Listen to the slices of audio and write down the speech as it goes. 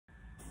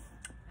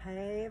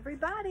Hey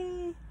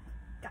everybody,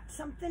 got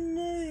something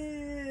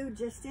new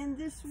just in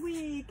this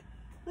week.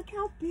 Look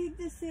how big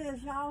this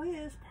is, y'all. It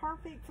is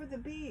perfect for the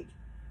beach.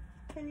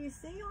 Can you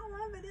see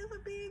all of it? It's a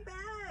big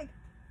bag.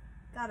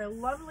 Got a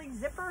lovely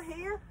zipper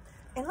here.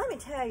 And let me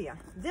tell you,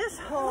 this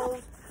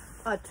holds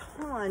a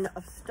ton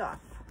of stuff.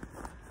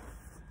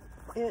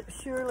 It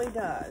surely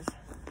does.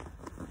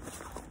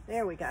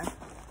 There we go.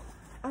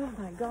 Oh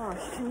my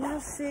gosh, can y'all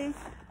see?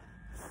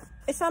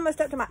 It's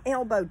almost up to my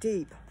elbow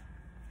deep.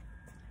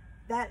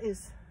 That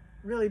is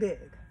really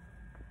big.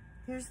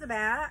 Here's the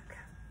back.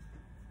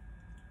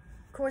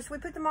 Of course, we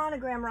put the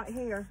monogram right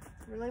here.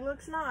 Really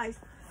looks nice.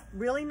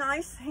 Really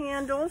nice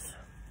handles.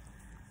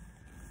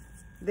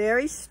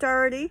 Very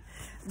sturdy.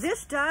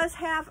 This does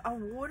have a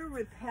water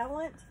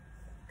repellent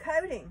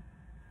coating.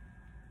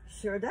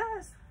 Sure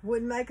does.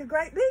 Would make a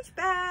great beach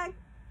bag.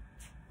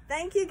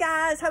 Thank you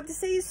guys. Hope to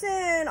see you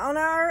soon on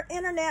our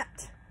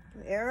internet.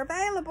 They're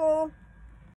available.